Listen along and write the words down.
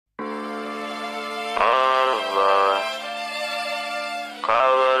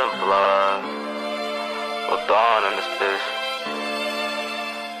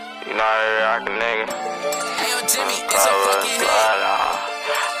rock a nigga. Hey, yo, Jimmy, it's a fucking hit.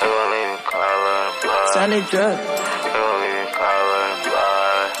 They gon' leave you color and blood. Sign it drug. They gon' leave you color and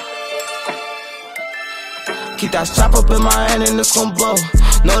blood. Keep that strap up in my hand and it's gon' blow.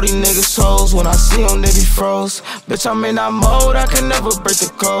 Know these niggas hoes, when I see them they be froze. Bitch, I'm in that mode, I can never break the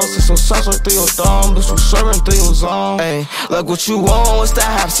codes. It's some sauce right through your thumb, bitch, I'm serving through your zone. Ayy, look what you want, what's that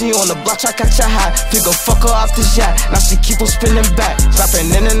hype? See you on the block, I got your high. Figure fuck her off this yacht, now she keep on spinning back. Stopping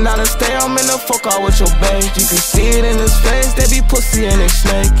in and out and stay, I'm in the fuck out with your babe. You can see it in his face, they be pussy and they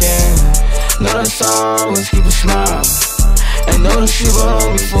snaking. Know that's always keep a smile, and know that she been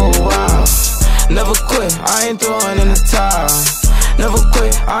on me for a while. Never quit, I ain't throwing in the towel. Never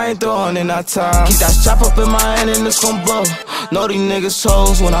quit, I ain't throwing in that towel. Keep that strap up in my hand and it's gon' blow. Know these niggas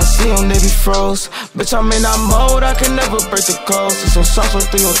hoes, when I see them they be froze. Bitch, I'm in that mode, I can never break the codes. It's some sauce right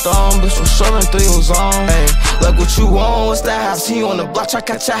through your thumb, bitch, I'm serving through your zone. Ayy, look what you want, what's that hype? See you on the block, I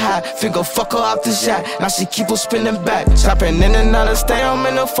got your high. Figure fuck her off this yacht, now she keep on spinning back. Stopping in and out and stay, I'm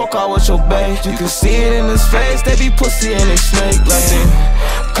in the fuck out with your babe. You can see it in his face, they be pussy and they snake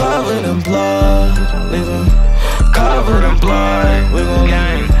like covered in blood, leaving covered in blood. We gon'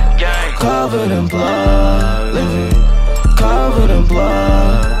 gang, covered in blood, living covered in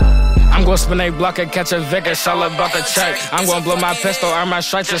blood. I'm gon' spin a block and catch a Vic, it's all about the check. I'm gon' blow my pistol, earn my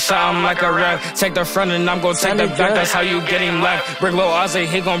stripes, and something like a rep. Take the front and I'm gon' take the back, that's how you get him left. Bring Lil Ozzy,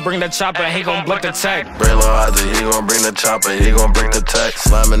 he gon' bring the chopper, he gon' block the tech. Bring Lil Ozzy, he gon' bring the chopper, he gon' bring the tech.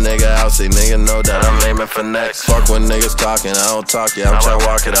 Slime a nigga out, see nigga know that I'm aiming for next. Fuck when niggas talking, I don't talk, yeah, I'm tryna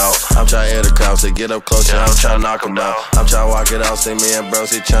walk it out. I'm tryna hear the crowd, say get up close, yeah, I'm tryna knock him down. I'm tryna walk it out, see me and bros,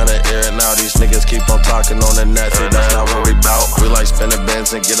 he tryna air it now. These niggas keep on talking on the net, see that's not what we bout. We like spinning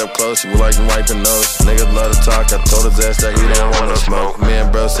bands and get up close, we like wiping nose. Niggas love to talk, I told his ass that he didn't wanna smoke. Me and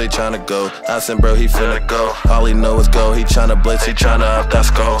bro say tryna go, I said bro he finna go. All he know is go, he tryna blitz, he tryna up that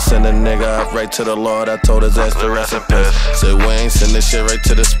skull. Send a nigga up right to the Lord, I told his ass to rest in peace. Said we ain't send this shit right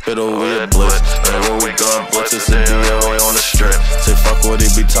to the spittle, we a bliss. And when we gon' blitz, it's a DOA on the strip. Say fuck what he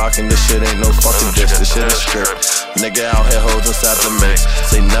be talking, this shit ain't no fucking diss, this shit is strip. Nigga out here hoes inside the mix.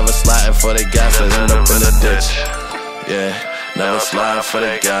 Say never sliding for they gas, and end up in the ditch. Yeah, never slide for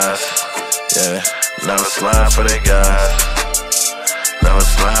the guys. Yeah, never slide for the guys. Never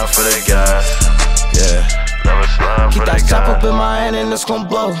slide for the guys. Yeah, never slide for the guys. Keep that strap up in my hand and it's gon'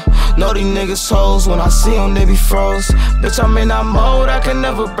 blow. Know these niggas hoes, when I see them they be froze. Bitch, I'm in that mode, I can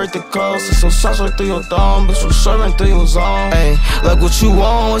never break the codes. It's some sauce right through your thumb, bitch, I'm serving through your zone. Ayy, look what you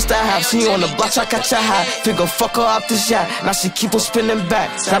want, what's that hype? See you on the block, I got your high. Figure fuck her off this yacht, now she keep on spinning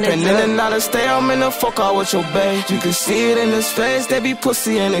back. Stopping in and out and stay, I'm in the fuck out with your babe. You can see it in his face, they be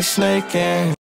pussy and they snaking.